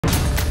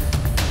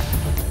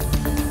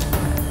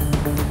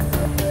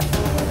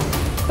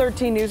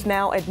13 News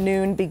Now at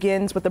noon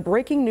begins with a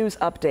breaking news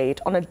update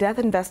on a death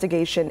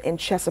investigation in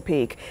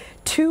Chesapeake.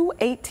 Two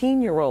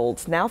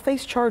 18-year-olds now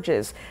face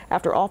charges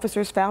after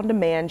officers found a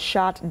man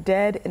shot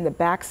dead in the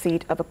back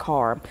seat of a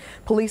car.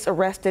 Police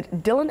arrested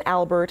Dylan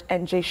Albert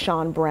and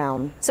Jayshawn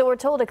Brown. So we're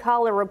told a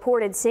caller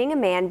reported seeing a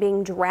man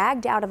being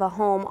dragged out of a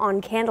home on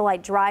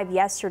Candlelight Drive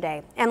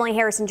yesterday. Emily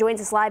Harrison joins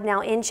us live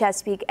now in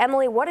Chesapeake.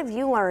 Emily, what have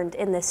you learned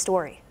in this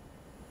story?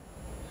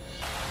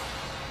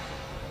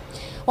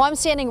 Well, I'm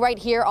standing right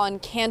here on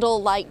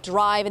Candlelight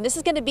Drive, and this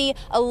is going to be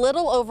a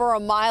little over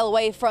a mile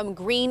away from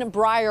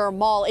Greenbrier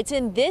Mall. It's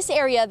in this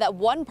area that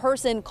one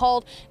person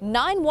called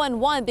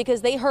 911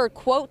 because they heard,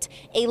 quote,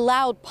 a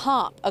loud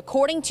pop.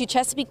 According to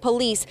Chesapeake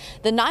police,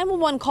 the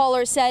 911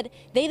 caller said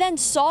they then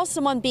saw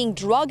someone being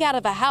dragged out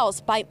of a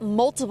house by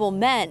multiple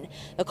men.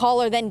 The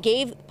caller then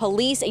gave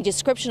police a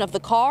description of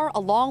the car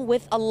along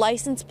with a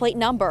license plate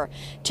number.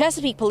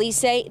 Chesapeake police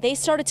say they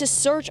started to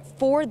search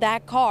for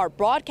that car,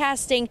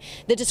 broadcasting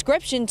the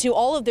description to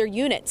all of their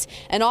units,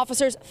 and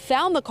officers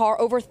found the car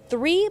over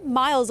 3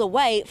 miles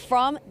away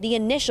from the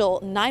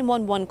initial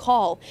 911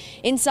 call.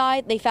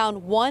 Inside, they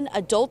found one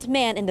adult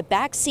man in the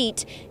back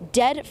seat,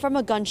 dead from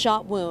a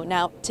gunshot wound.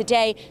 Now,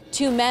 today,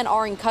 2 men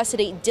are in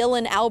custody,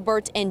 Dylan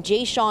Albert and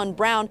Jayshawn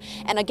Brown,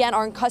 and again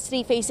are in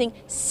custody facing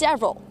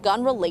several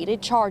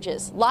gun-related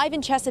charges. Live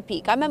in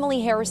Chesapeake, I'm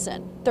Emily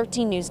Harrison,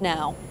 13 News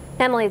Now.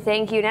 Emily,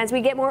 thank you. And as we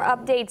get more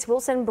updates, we'll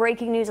send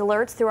breaking news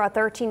alerts through our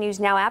 13 News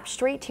Now app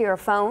straight to your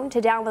phone.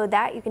 To download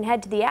that, you can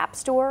head to the App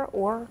Store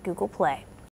or Google Play.